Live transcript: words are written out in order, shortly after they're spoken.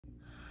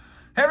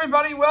Hey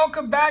everybody,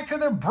 welcome back to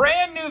the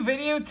brand new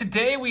video.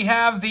 Today we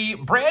have the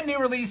brand new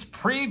release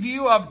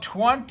preview of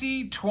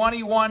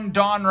 2021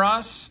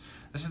 Donruss.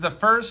 This is the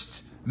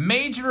first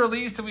major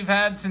release that we've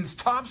had since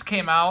Topps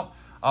came out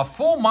a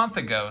full month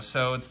ago.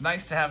 So it's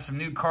nice to have some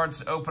new cards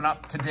to open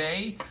up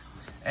today.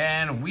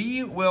 And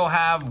we will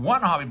have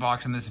one hobby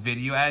box in this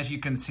video. As you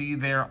can see,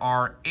 there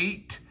are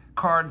 8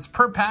 cards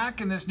per pack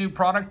in this new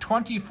product,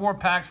 24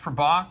 packs per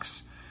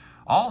box.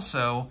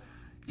 Also,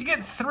 you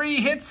get 3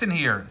 hits in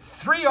here,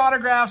 3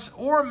 autographs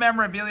or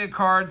memorabilia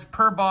cards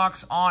per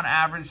box on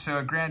average, so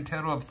a grand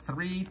total of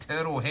 3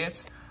 total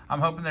hits.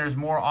 I'm hoping there's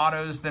more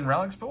autos than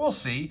relics, but we'll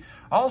see.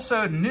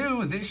 Also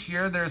new this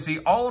year, there's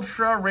the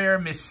ultra rare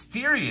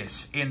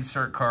mysterious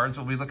insert cards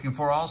we'll be looking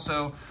for.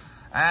 Also,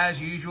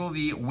 as usual,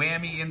 the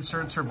whammy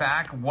inserts are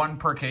back, 1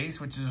 per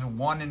case, which is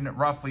 1 in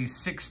roughly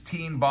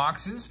 16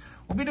 boxes.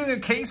 We'll be doing a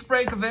case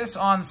break of this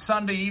on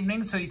Sunday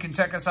evening, so you can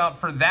check us out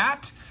for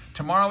that.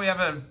 Tomorrow we have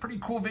a pretty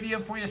cool video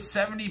for you,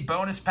 70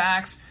 bonus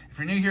packs. If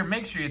you're new here,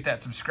 make sure you hit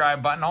that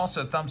subscribe button.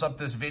 Also, thumbs up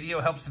this video,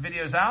 helps the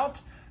videos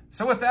out.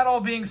 So with that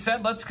all being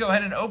said, let's go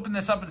ahead and open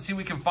this up and see what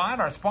we can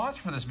find. Our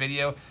sponsor for this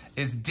video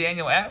is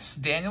Daniel S.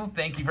 Daniel,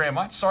 thank you very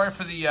much. Sorry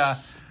for the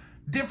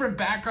different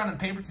background and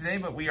paper today,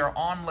 but we are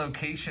on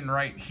location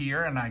right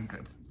here, and I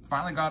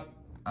finally got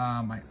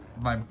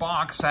my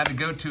box. I had to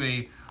go to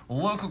a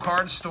local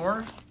card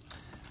store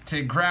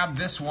to grab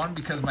this one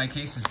because my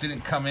cases didn't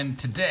come in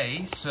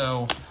today.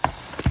 So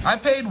I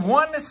paid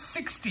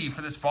 $160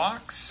 for this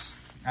box.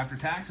 After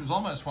tax, it was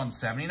almost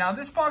 $170. Now,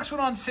 this box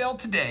went on sale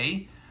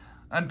today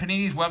on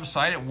Panini's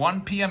website at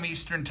 1 p.m.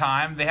 Eastern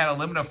time. They had a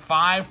limit of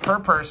 5 per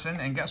person,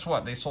 and guess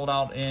what? They sold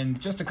out in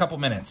just a couple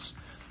minutes.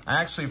 I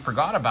actually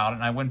forgot about it,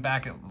 and I went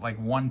back at like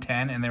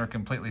 1:10, and they were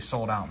completely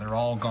sold out. They're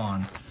all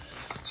gone.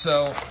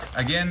 So,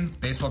 again,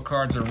 baseball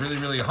cards are really,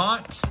 really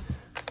hot.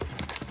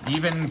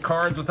 Even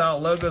cards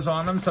without logos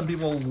on them. Some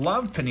people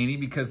love Panini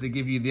because they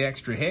give you the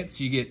extra hits.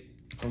 You get,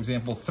 for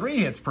example, 3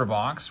 hits per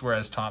box,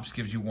 whereas Topps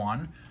gives you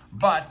 1.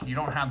 But you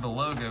don't have the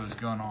logos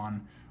going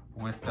on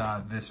with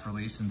this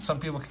release. And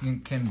some people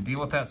can deal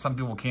with that, some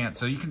people can't.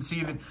 So you can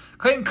see that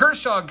Clayton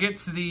Kershaw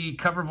gets the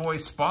cover boy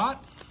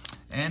spot.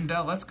 And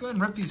let's go ahead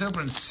and rip these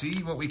open and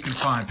see what we can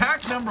find.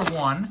 Pack number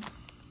 1.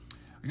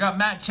 We got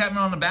Matt Chapman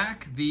on the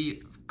back.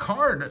 The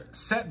card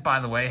set, by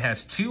the way,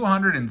 has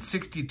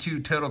 262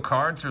 total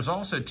cards. There's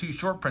also 2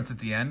 short prints at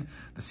the end.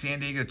 The San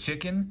Diego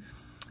Chicken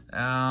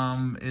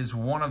is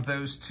one of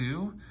those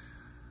 2.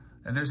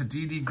 And there's a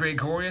D.D.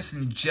 Gregorius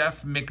and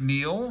Jeff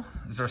McNeil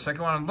is our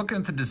second one. I'm looking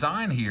at the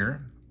design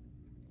here.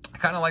 I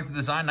kind of like the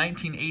design,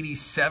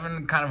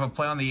 1987, kind of a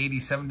play on the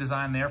 87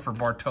 design there for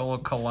Bartolo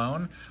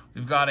Colon.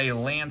 We've got a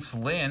Lance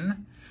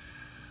Lynn.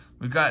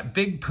 We've got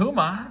Big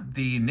Puma,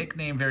 the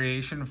nickname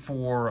variation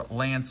for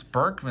Lance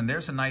Berkman.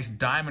 There's a nice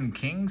Diamond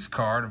Kings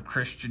card of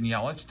Christian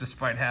Yelich.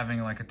 Despite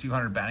having like a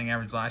 200 batting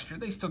average last year,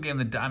 they still gave him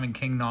the Diamond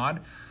King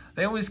nod.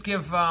 They always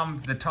give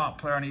the top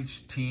player on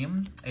each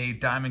team a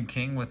Diamond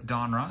King with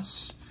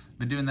Donruss.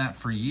 Been doing that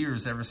for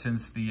years, ever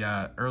since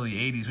the early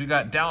 80s. We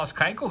got Dallas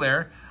Keuchel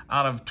there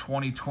out of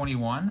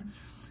 2021.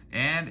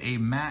 And a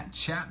Matt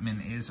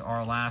Chapman is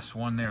our last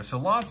one there. So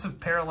lots of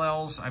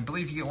parallels. I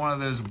believe you get one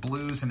of those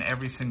blues in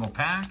every single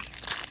pack.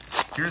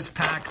 Here's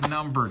pack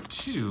number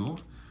 2.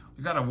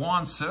 We got a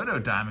Juan Soto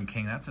Diamond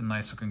King. That's a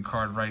nice looking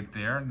card right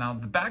there. Now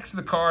the backs of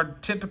the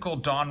card, typical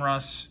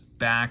Donruss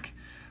back.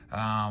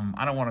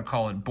 I don't want to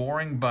call it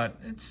boring, but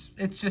it's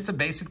just a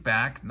basic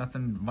back.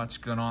 Nothing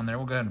much going on there.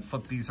 We'll go ahead and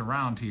flip these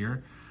around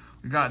here.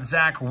 We got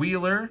Zach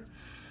Wheeler.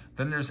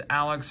 Then there's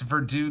Alex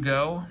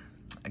Verdugo.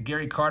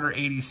 Gary Carter,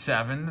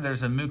 87.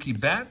 There's a Mookie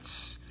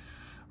Betts.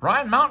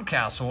 Ryan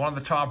Mountcastle, one of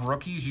the top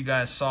rookies. You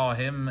guys saw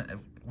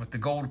him with the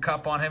gold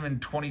cup on him in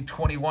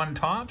 2021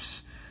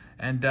 Topps.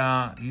 And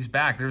he's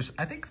back. There's,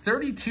 I think,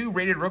 32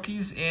 rated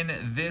rookies in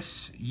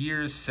this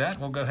year's set.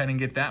 We'll go ahead and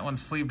get that one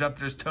sleeved up.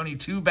 There's Tony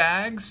Two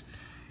Bags.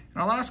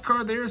 And our last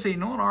card there is a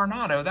Nolan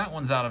Arenado. That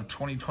one's out of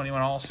 2021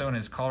 also in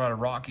his Colorado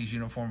Rockies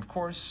uniform, of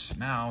course.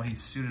 Now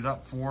he's suited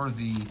up for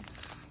the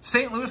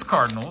St. Louis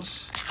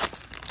Cardinals.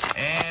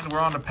 And we're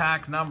on to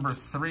pack number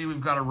 3. We've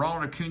got a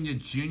Ronald Acuna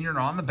Jr.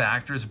 on the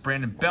back. There's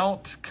Brandon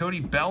Belt, Cody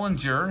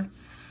Bellinger.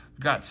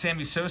 We've got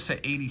Sammy Sosa,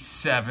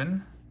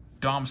 87.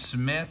 Dom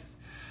Smith.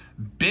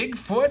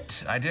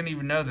 Bigfoot. I didn't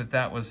even know that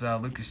that was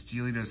Lucas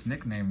Giolito's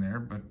nickname there,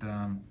 but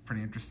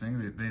pretty interesting.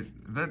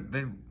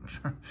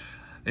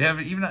 They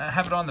even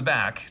have it on the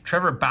back.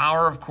 Trevor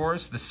Bauer, of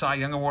course, the Cy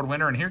Young Award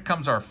winner. And here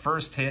comes our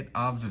first hit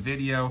of the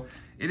video.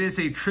 It is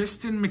a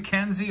Tristan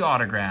McKenzie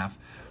autograph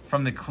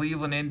from the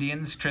Cleveland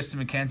Indians.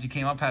 Tristan McKenzie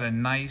came up, had a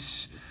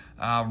nice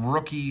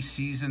rookie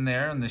season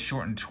there in the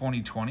shortened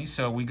 2020.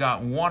 So we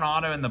got 1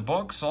 auto in the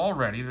books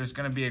already. There's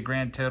going to be a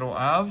grand total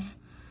of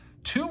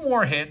 2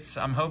 more hits.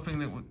 I'm hoping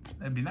that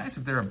it'd be nice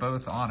if they were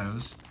both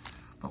autos,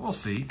 but we'll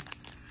see.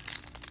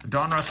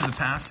 Donruss in the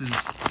past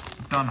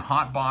has done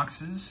hot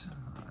boxes,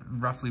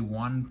 roughly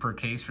 1 per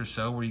case or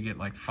so, where you get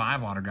like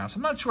 5 autographs.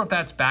 I'm not sure if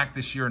that's back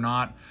this year or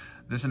not.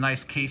 There's a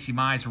nice Casey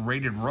Mize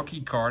rated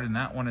rookie card, and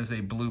that one is a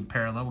blue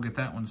parallel. We'll get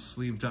that one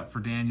sleeved up for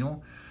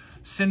Daniel.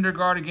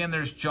 Syndergaard again.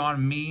 There's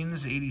John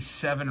Means,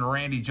 87,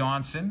 Randy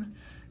Johnson.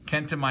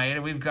 Kenta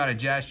Maeda. We've got a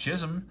Jazz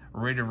Chisholm,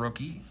 rated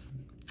rookie.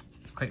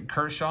 Clayton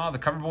Kershaw, the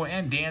cover boy,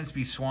 and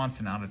Dansby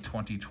Swanson out of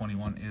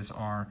 2021 is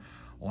our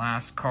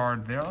last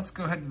card there. Let's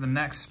go ahead to the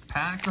next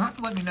pack. You'll have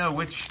to let me know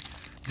which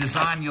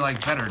design you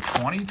like better.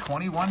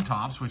 2021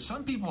 Topps, which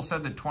some people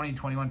said that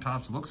 2021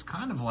 Topps looks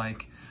kind of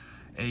like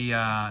a,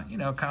 you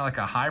know, kind of like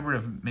a hybrid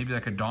of maybe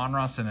like a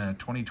Donruss and a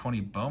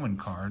 2020 Bowman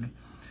card.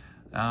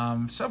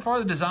 So far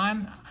the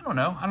design, I don't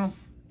know.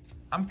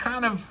 I'm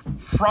kind of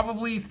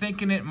probably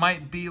thinking it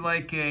might be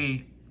like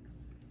a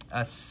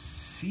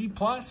C+,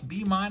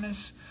 B-.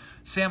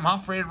 Sam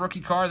Huff rated rookie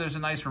card. There's a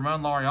nice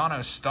Ramon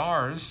Laureano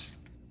Stars,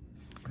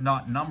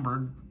 not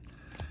numbered.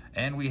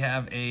 And we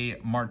have a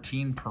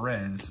Martin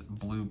Perez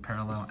blue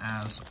parallel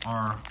as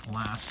our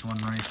last one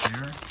right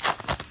there.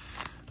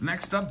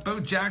 Next up,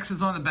 Bo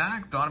Jackson's on the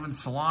back. Donovan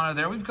Solano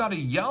there. We've got a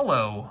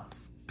yellow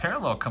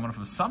parallel coming up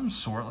of some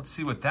sort. Let's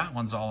see what that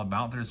one's all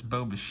about. There's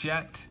Bo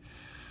Bichette.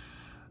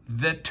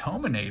 The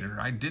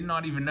Tominator. I did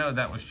not even know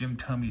that was Jim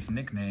Tomey's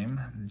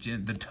nickname.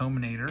 The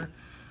Tominator.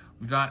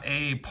 We've got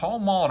a Paul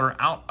Molitor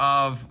out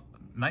of,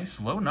 nice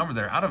low number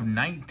there, out of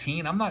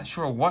 19. I'm not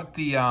sure what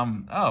the,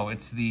 oh,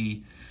 it's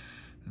the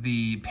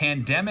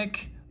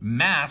pandemic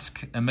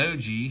mask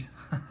emoji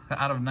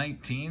out of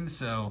 19.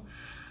 So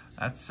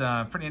that's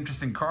a pretty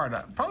interesting card.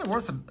 Probably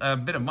worth a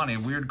bit of money. A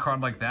weird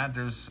card like that.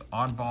 There's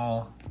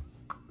oddball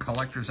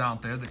collectors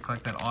out there that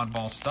collect that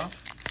oddball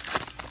stuff.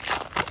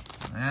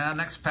 And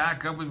next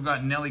pack up, we've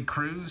got Nelly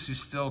Cruz, who's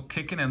still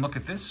kicking. And look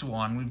at this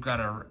one. We've got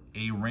a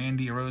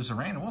Randy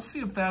Arozarena. We'll see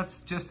if that's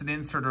just an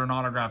insert or an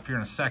autograph here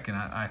in a second.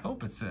 I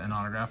hope it's an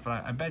autograph,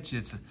 but I bet you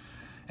it's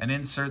an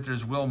insert.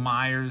 There's Will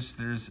Myers.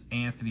 There's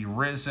Anthony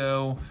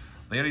Rizzo.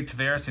 Leody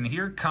Taveras. And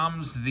here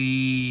comes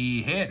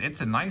the hit.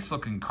 It's a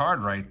nice-looking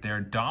card right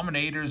there.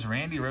 Dominators,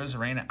 Randy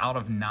Arozarena out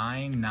of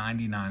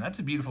 9.99. That's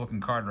a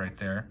beautiful-looking card right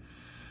there.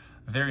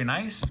 Very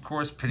nice. Of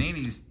course,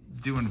 Panini's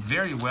doing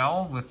very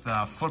well with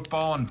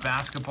football and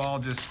basketball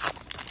just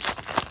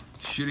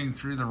shooting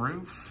through the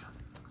roof.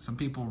 Some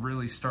people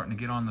really starting to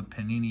get on the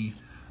Panini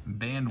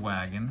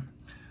bandwagon.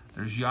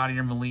 There's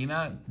Yadier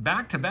Molina,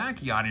 back-to-back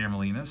Yadier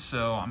Molina.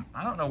 So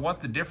I don't know what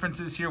the difference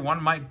is here.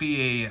 One might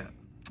be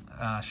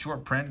a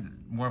short print,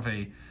 more of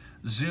a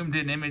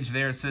zoomed-in image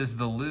there. It says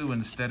the Lou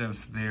instead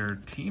of their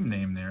team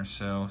name there.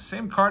 So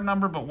same card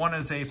number, but one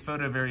is a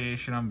photo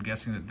variation. I'm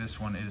guessing that this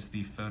one is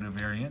the photo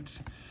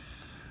variant.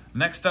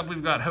 Next up,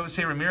 we've got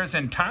Jose Ramirez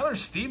and Tyler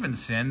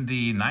Stevenson,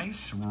 the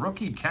nice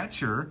rookie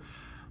catcher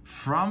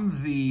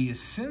from the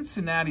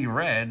Cincinnati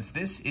Reds.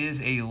 This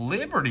is a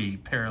Liberty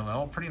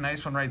parallel. Pretty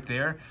nice one right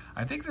there.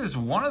 I think there's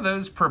one of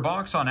those per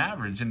box on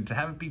average, and to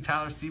have it be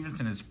Tyler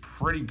Stevenson is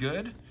pretty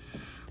good.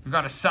 We've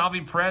got a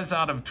Salvi Perez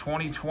out of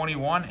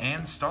 2021,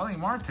 and Starling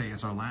Marte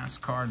is our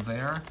last card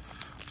there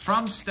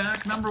from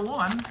stack number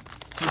 1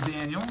 for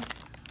Daniel.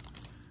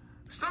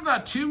 Still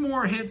got 2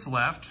 more hits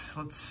left.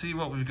 Let's see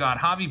what we've got.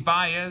 Javi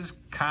Baez,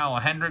 Kyle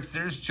Hendricks.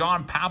 There's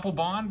John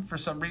Papelbon. For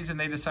some reason,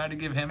 they decided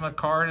to give him a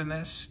card in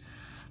this.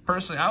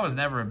 Personally, I was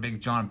never a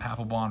big John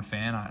Papelbon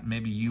fan.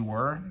 Maybe you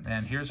were.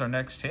 And here's our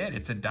next hit.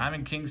 It's a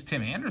Diamond Kings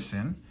Tim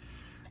Anderson.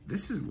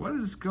 What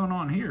is going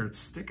on here? It's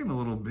sticking a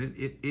little bit.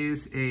 It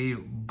is a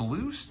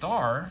Blue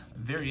Star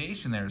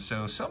variation there.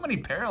 So many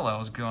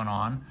parallels going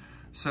on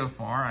so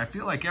far. I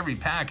feel like every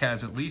pack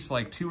has at least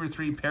like 2 or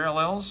 3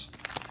 parallels.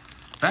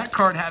 That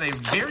card had a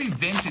very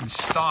vintage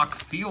stock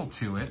feel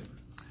to it.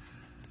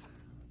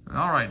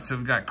 All right, so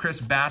we've got Chris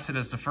Bassett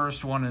as the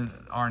first one in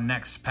our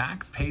next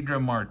pack. Pedro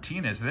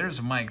Martinez. There's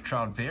Mike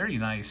Trout. Very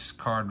nice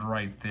card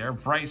right there.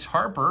 Bryce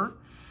Harper.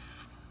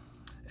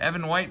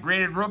 Evan White,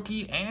 rated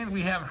rookie. And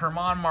we have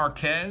Herman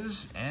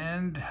Marquez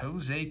and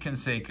Jose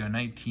Canseco,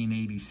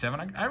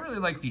 1987. I really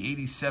like the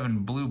 87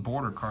 blue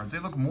border cards. They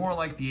look more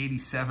like the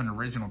 87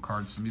 original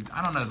cards to me.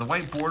 I don't know, the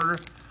white border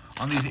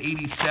on these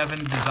 87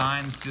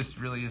 designs just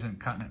really isn't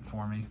cutting it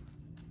for me.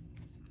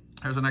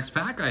 Here's the next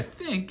pack. I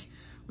think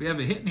we have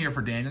a hit in here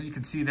for Daniel. You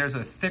can see there's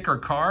a thicker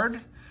card.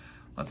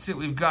 Let's see what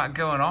we've got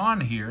going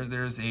on here.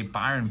 There's a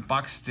Byron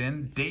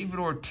Buxton, David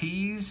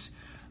Ortiz,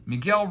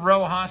 Miguel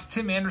Rojas,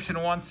 Tim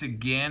Anderson once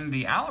again,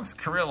 the Alex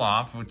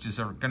Kirilloff, which is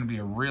going to be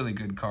a really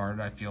good card,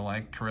 I feel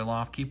like.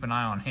 Kirilloff, keep an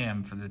eye on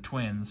him for the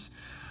Twins.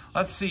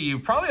 Let's see, you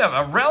probably have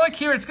a relic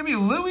here. It's going to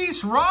be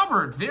Luis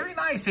Robert. Very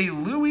nice, a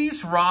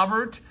Luis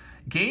Robert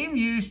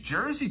game-used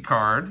jersey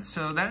card.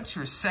 So that's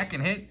your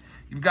second hit.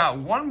 You've got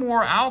one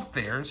more out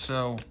there,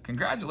 so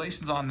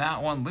congratulations on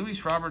that one.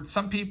 Luis Robert,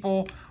 some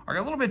people are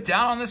a little bit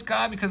down on this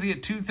guy because he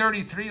had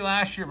 233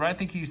 last year, but I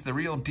think he's the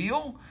real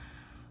deal.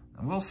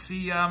 And we'll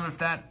see if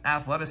that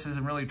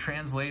athleticism really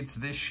translates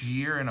this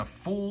year in a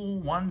full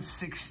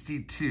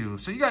 162.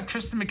 So you got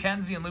Tristan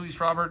McKenzie and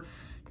Luis Robert,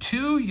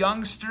 2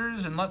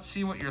 youngsters, and let's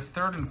see what your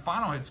third and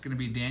final hit's going to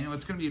be, Daniel.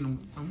 It's going to be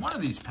in one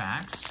of these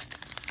packs.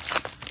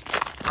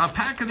 A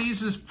pack of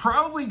these is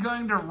probably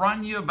going to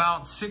run you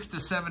about $6 to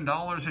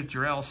 $7 at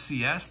your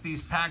LCS.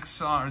 These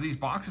packs these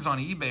boxes on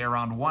eBay are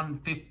around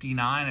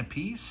 $159 a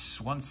piece,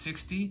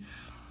 $160.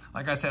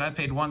 Like I said, I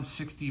paid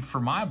 $160 for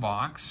my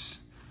box.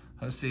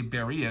 Jose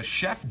Barria,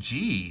 Chef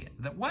G.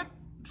 What?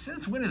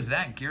 Since when is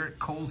that Garrett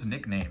Cole's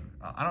nickname?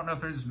 I don't know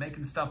if they're just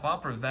making stuff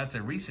up or if that's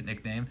a recent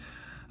nickname.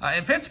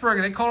 In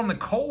Pittsburgh, they call him the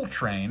Cole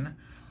Train.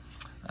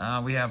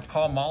 We have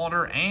Paul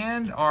Molitor,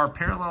 and our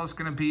parallel is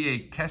going to be a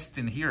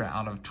Keston Hiura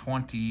out of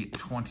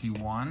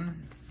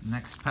 2021.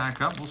 Next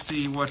pack up, we'll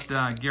see what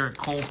Garrett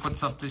Cole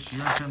puts up this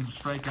year in terms of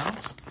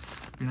strikeouts.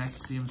 Be nice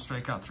to see him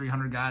strike out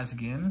 300 guys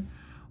again.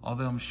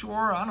 Although I'm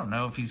sure, I don't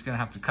know if he's going to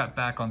have to cut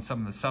back on some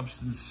of the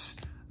substance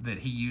that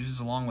he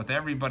uses along with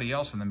everybody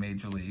else in the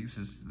major leagues.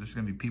 There's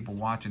going to be people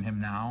watching him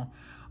now.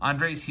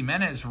 Andres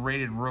Jimenez,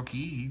 rated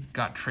rookie. He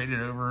got traded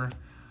over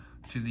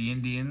to the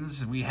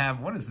Indians. We have,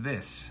 what is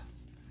this?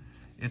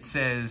 It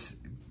says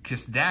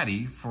Kiss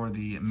Daddy for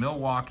the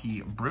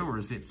Milwaukee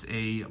Brewers. It's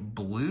a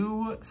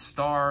blue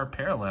star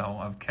parallel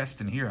of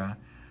Keston Hiura.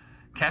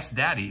 Kiss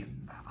Daddy.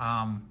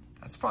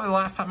 That's probably the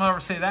last time I'll ever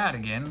say that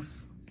again,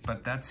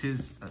 but that's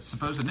his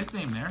supposed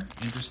nickname there.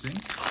 Interesting.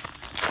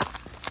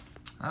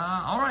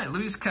 All right,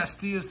 Luis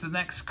Castillo's the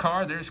next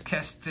card. There's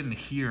Keston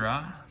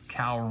Hiura,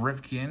 Cal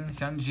Ripken,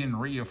 Hyunjin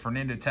Ryu,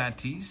 Fernando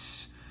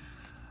Tatis.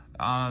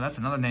 That's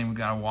another name we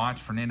got to watch,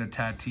 Fernando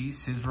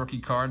Tatis. His rookie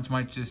cards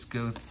might just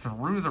go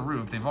through the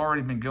roof. They've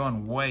already been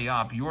going way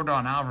up.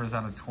 Yordan Alvarez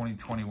out of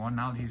 2021.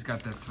 Now that he's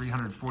got that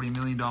 $340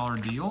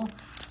 million deal,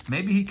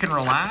 maybe he can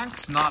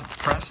relax, not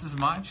press as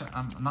much.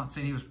 I'm not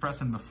saying he was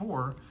pressing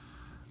before,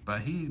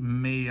 but he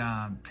may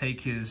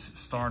take his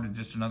star to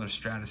just another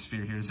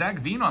stratosphere here. Zach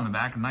Veen on the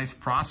back, a nice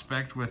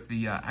prospect with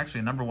the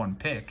actually a #1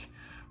 pick.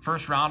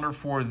 First rounder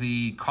for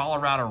the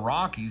Colorado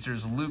Rockies.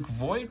 There's Luke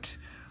Voigt.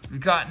 We've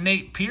got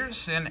Nate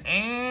Pearson,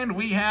 and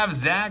we have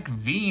Zach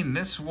Veen.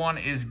 This one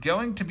is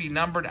going to be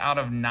numbered out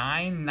of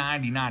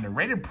 999. A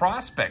rated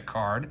prospect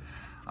card.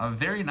 A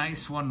very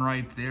nice one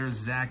right there,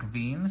 Zach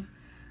Veen.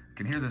 You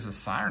can hear there's a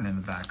siren in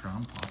the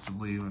background,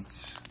 possibly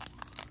with,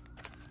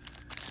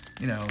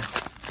 you know,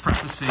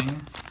 prefacing,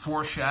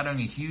 foreshadowing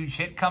a huge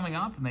hit coming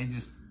up, and they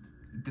just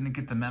didn't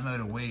get the memo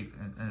to wait,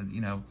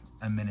 you know,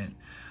 a minute.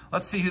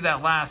 Let's see who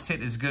that last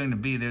hit is going to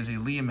be. There's a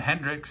Liam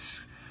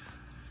Hendricks.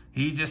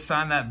 He just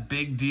signed that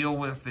big deal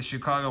with the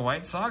Chicago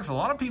White Sox. A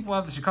lot of people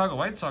have the Chicago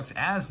White Sox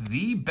as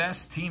the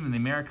best team in the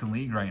American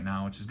League right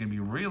now, which is going to be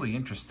really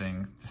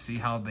interesting to see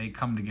how they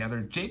come together.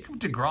 Jacob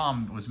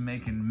deGrom was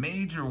making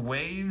major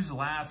waves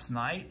last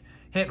night.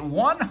 Hit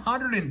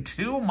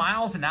 102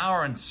 miles an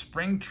hour in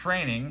spring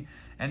training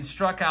and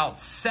struck out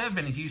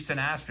 7 Houston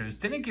Astros.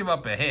 Didn't give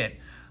up a hit.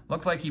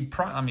 Looked like he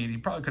probably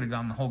could have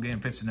gone the whole game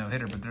and pitched a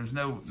no-hitter, but there's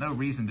no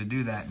reason to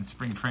do that in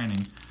spring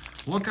training.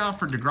 Look out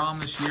for deGrom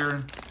this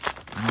year.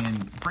 I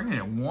mean, bringing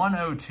it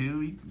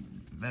 102,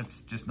 that's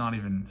just not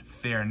even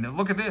fair. And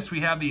look at this. We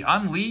have the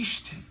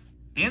Unleashed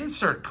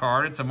insert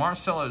card. It's a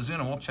Marcell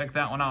Ozuna. We'll check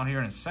that one out here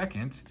in a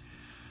second.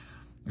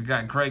 We've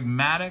got Greg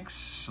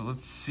Maddux.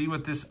 Let's see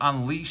what this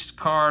Unleashed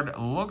card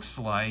looks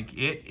like.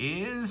 It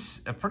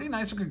is a pretty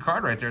nice looking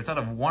card right there. It's out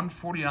of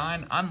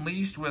 149,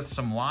 Unleashed with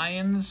some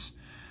lions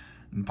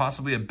and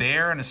possibly a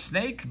bear and a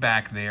snake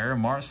back there.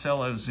 Marcell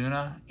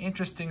Ozuna.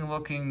 Interesting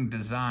looking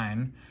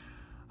design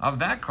of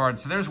that card.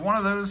 So there's one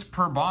of those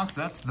per box.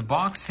 That's the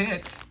box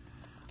hit.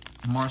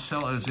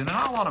 Marcell Ozuna.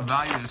 Not a lot of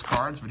value to his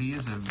cards, but he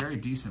is a very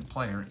decent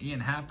player. Ian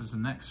Happ is the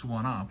next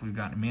one up. We've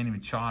got Manny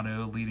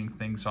Machado leading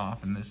things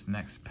off in this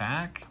next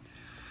pack.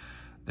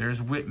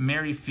 There's Whit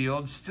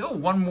Merrifield. Still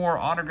one more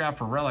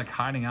autograph or relic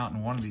hiding out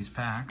in one of these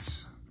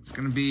packs. It's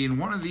going to be in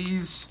one of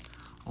these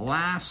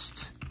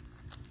last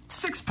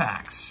 6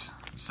 packs.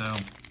 So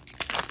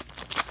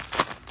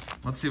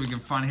let's see if we can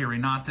find here.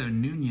 Renato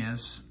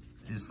Nunez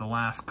is the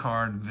last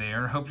card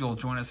there. Hope you'll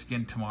join us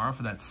again tomorrow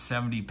for that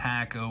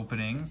 70-pack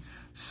opening.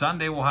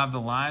 Sunday, we'll have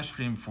the live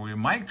stream for you.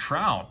 Mike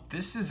Trout,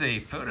 this is a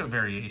photo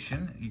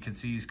variation. You can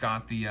see he's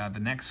got the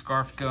neck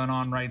scarf going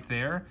on right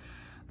there.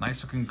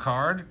 Nice looking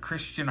card.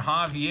 Christian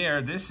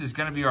Javier, this is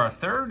going to be our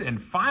 3rd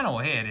and final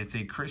hit. It's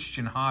a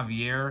Christian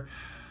Javier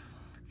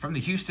from the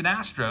Houston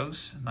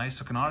Astros.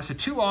 Nice looking auto. So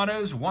 2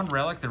 autos, 1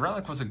 relic. The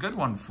relic was a good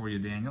one for you,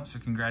 Daniel, so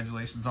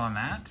congratulations on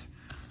that.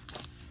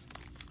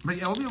 But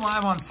yeah, we'll be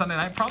live on Sunday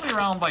night, probably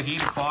around like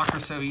 8 o'clock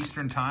or so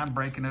Eastern time,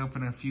 breaking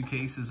open a few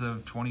cases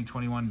of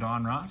 2021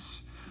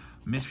 Donruss.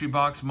 Mystery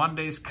Box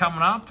Monday's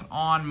coming up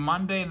on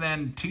Monday,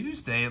 then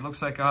Tuesday. It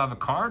looks like I'll have a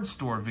card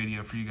store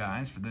video for you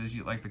guys. For those of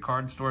you that like the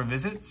card store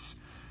visits,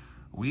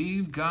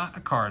 we've got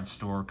a card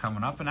store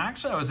coming up. And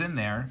actually, I was in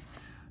there.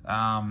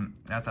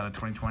 That's out of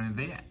 2020.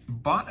 They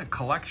bought a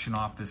collection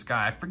off this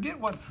guy. I forget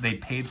what they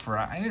paid for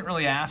it. I didn't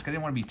really ask. I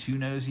didn't want to be too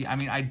nosy. I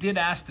mean, I did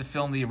ask to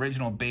film the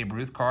original Babe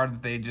Ruth card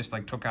that they just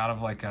like took out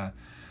of like a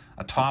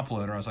top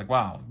loader. I was like,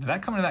 wow, did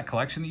that come into that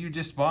collection that you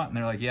just bought? And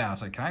they're like, yeah. I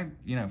was like, can I,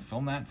 you know,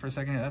 film that for a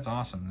second? That's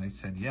awesome. And they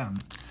said, yeah.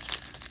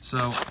 So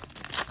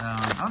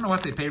I don't know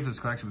what they paid for this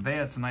collection, but they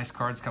had some nice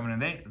cards coming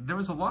in. There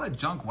was a lot of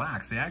junk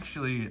wax. They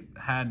actually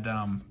had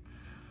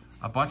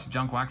a bunch of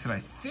junk wax that I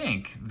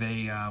think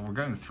they were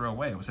going to throw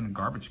away. It was in a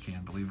garbage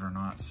can, believe it or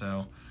not.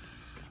 So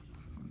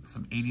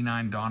some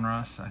 89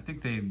 Donruss. I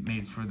think they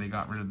made sure they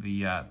got rid of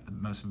the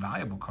most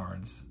valuable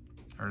cards,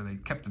 or they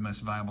kept the most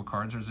valuable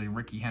cards. There's a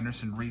Ricky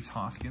Henderson, Reese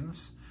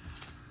Hoskins.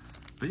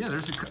 But yeah,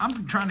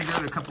 I'm trying to go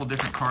to a couple of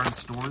different card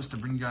stores to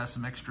bring you guys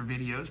some extra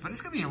videos. But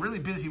it's going to be a really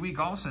busy week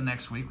also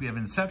next week. We have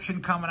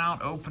Inception coming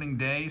out, opening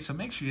day. So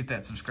make sure you hit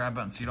that subscribe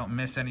button so you don't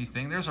miss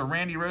anything. There's a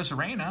Randy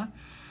Rosarena.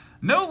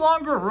 No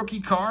longer a rookie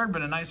card,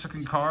 but a nice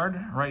looking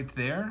card right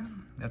there.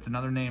 That's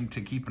another name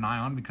to keep an eye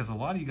on because a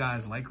lot of you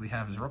guys likely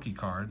have his rookie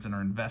cards and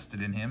are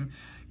invested in him.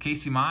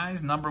 Casey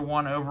Mize,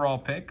 #1 overall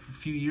pick a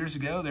few years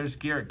ago. There's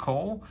Garrett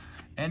Cole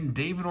and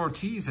David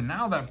Ortiz. And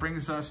now that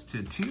brings us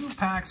to 2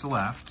 packs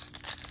left.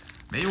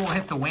 Maybe we'll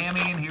hit the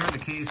whammy in here, the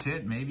case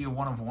hit. Maybe a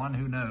 1 of 1,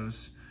 who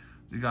knows.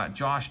 We got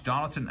Josh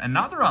Donaldson,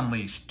 another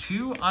Unleashed.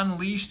 2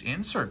 Unleashed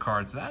insert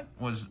cards. That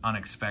was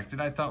unexpected.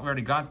 I thought we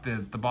already got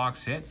the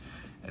box hit.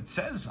 It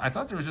says, I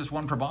thought there was just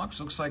 1 per box.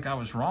 Looks like I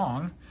was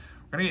wrong.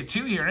 We're going to get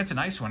 2 here, and it's a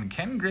nice one.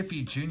 Ken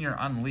Griffey Jr.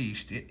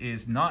 Unleashed. It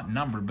is not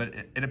numbered, but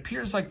it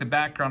appears like the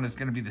background is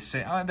going to be the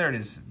same. Oh, there it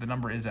is. The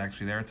number is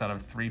actually there. It's out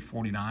of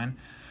 349.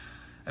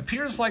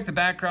 Appears like the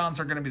backgrounds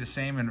are going to be the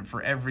same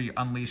for every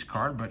Unleashed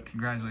card, but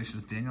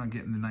congratulations, Daniel, on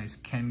getting the nice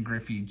Ken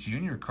Griffey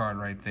Jr. card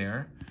right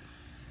there.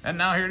 And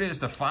now here it is,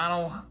 the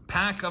final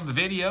pack of the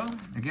video.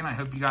 Again, I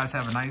hope you guys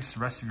have a nice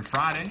rest of your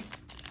Friday.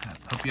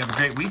 I hope you have a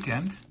great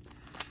weekend.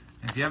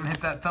 If you haven't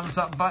hit that thumbs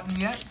up button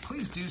yet,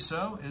 please do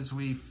so as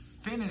we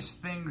finish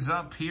things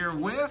up here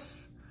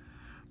with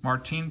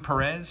Martin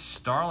Perez,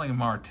 Starling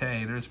Marte.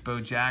 There's Bo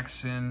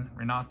Jackson,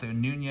 Renato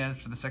Nunez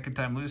for the second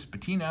time loose,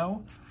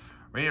 Patino,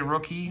 rated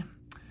rookie,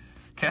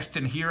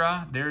 Keston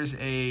Hira. There's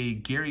a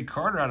Gary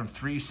Carter out of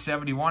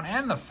 371.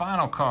 And the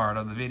final card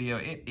of the video,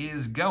 it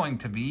is going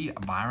to be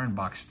Byron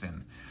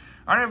Buxton.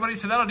 All right, everybody,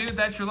 so that'll do it.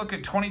 That's your look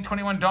at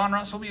 2021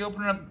 Donruss. We'll be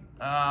opening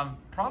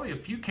up probably a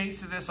few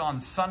cases of this on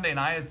Sunday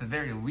night at the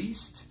very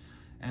least.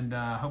 And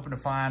hoping to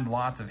find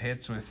lots of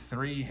hits with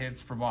 3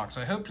 hits per box.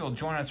 So I hope you'll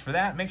join us for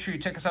that. Make sure you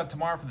check us out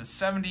tomorrow for the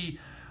 70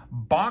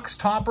 box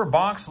topper,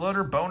 box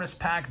loader, bonus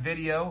pack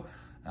video.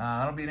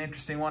 That'll be an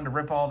interesting one to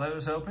rip all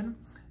those open.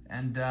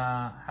 And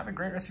have a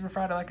great rest of your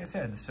Friday, like I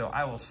said. So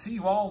I will see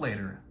you all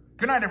later.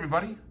 Good night,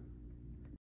 everybody.